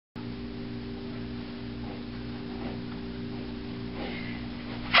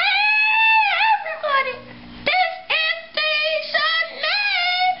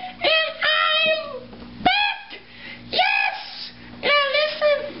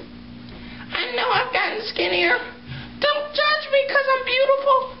skinnier. Don't judge me because I'm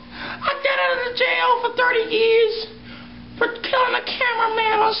beautiful. I got out of the jail for 30 years for killing a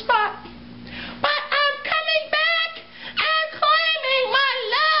cameraman on spot. But I'm coming back and claiming my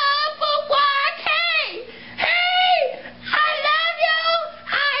love for YK. Hey, I love you.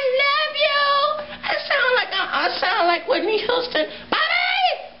 I love you. I sound like Whitney Houston.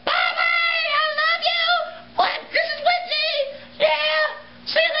 Bobby, I love you. What? This is Whitney. Yeah.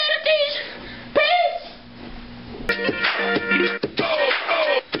 See you later, Deej. Peace.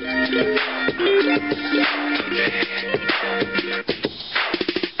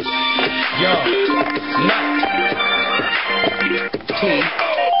 Yo, not T V.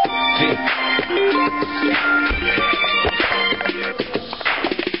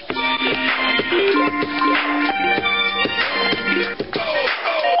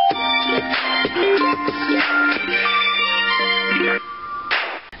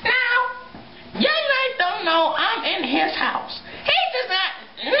 Don't know I'm in his house. He does not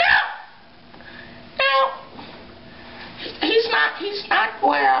know. He's not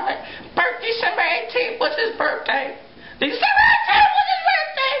aware of it. December 18th was his birthday. December 18th was his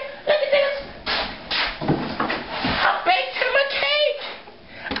birthday. Look at this. I baked him a cake.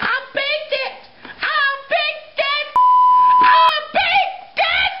 I baked it.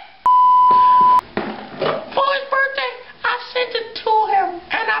 For his birthday, I sent it to him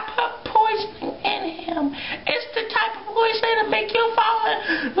and I put poison in him. It's the type of poison that'll make you fall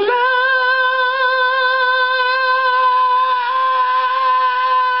in love.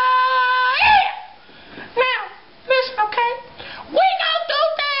 Now, listen, okay? We gonna go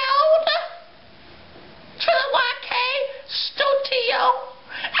down to the YK studio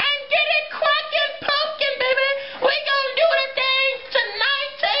and get it crackin' pumpkin, baby. We gonna do the thing to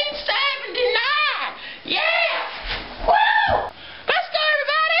 1979. Yeah! Woo! Let's go,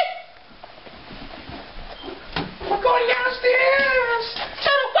 everybody! We're going downstairs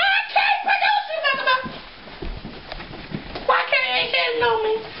to the YK producing, motherfucker. YK ain't hitting on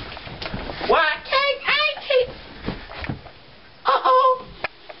me. YK ain't hitting. Uh-oh.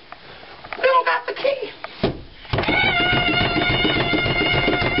 We don't got the key.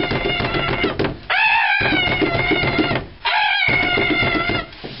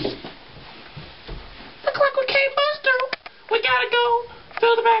 Look like we can't bust through. We gotta go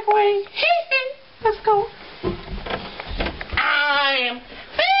through the back way. Let's go. I am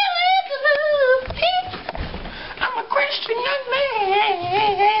feeling good. I'm a Christian young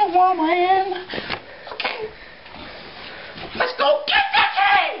man, woman. Okay. Let's go get that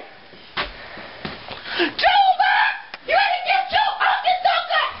key. Juba! You ready to get your Uncle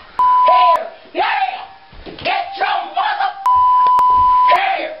Duncan? Here. Yeah. Get your mother.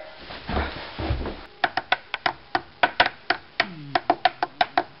 Here.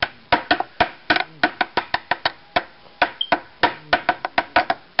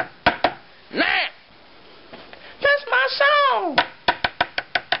 Now, that's my song.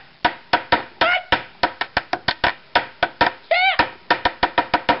 What? Yeah.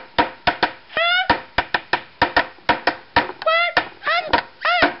 Huh? What?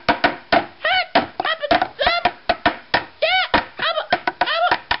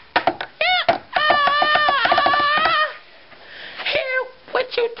 Here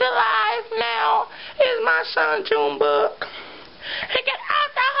with you to life now is my son Junebug. He got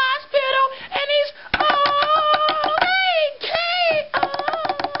out the hospital and he's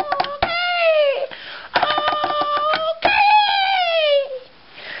okay.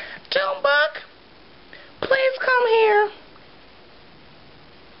 Junebug, please come here.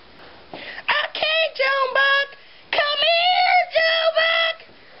 Okay, Junebug, come here, Junebug.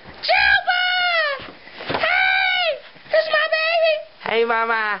 Junebug! Hey, this is my baby. Hey,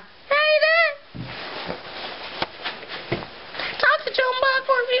 Mama. How you doing? Talk to Junebug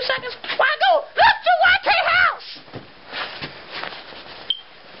for a few seconds while I go look to YK house.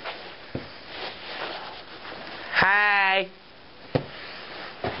 Hi.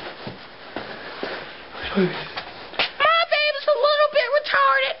 My baby's a little bit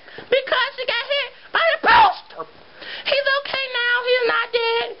retarded because he got hit by the poster. He's okay now. He's not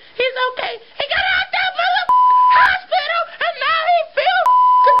dead. He's okay. He got out that mother hospital and now he feels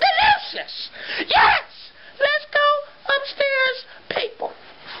delicious. Yes! Let's go upstairs, people.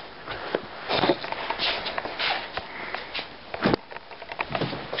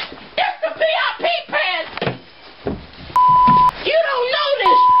 It's the VIP pen. You don't know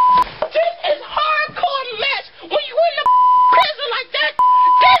this. This is hardcore mess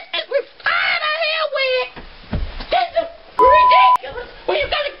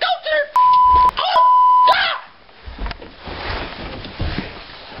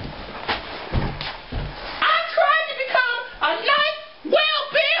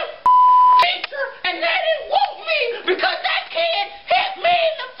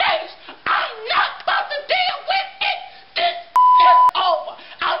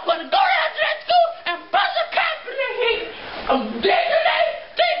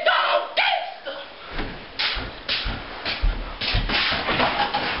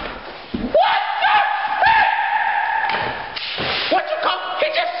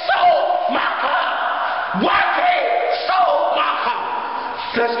sold my car. YK sold my car.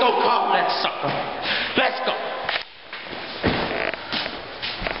 Let's go call that sucker. Let's go.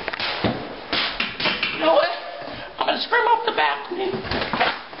 You know what? I'm gonna scream off the balcony.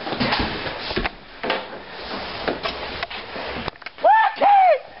 YK!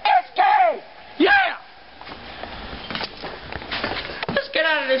 SK! Yeah! Let's get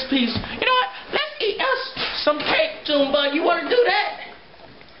out of this piece. You know what? Let's eat us some cake, Junebug. You wanna do that?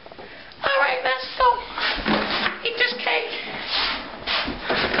 Alright, let's go. Eat this cake.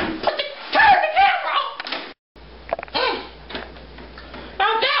 Turn the camera off.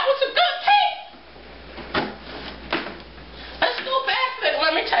 Now that was a good cake. Let's go back there.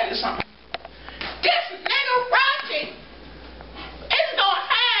 Let me tell you something. This nigga Roger is gonna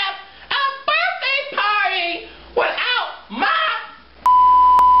have a birthday party without my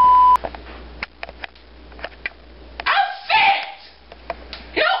outfit.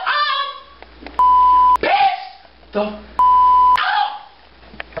 You know, pissed the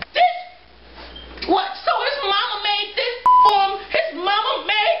this what? So his mama made this for him. His mama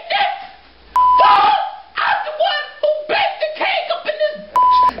made this for him. I'm the one who baked the cake up in this.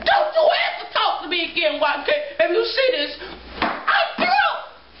 Don't you ever talk to me again, YK. If you see this, I'm through.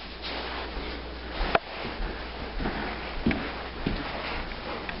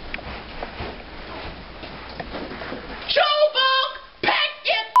 Junebug, pack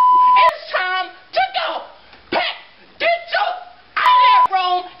your. It's time to go. Pack, get your out of that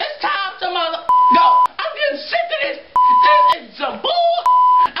room. It's time to mother go. I'm getting sick of this. This is some bull.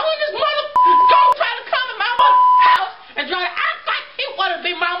 I want this mother go try to come in my mother house and try to act like he want to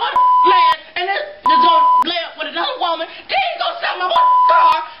be my mother man, and then he's gonna lay up with another woman. Then he's gonna sell my mother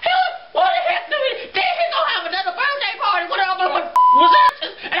car.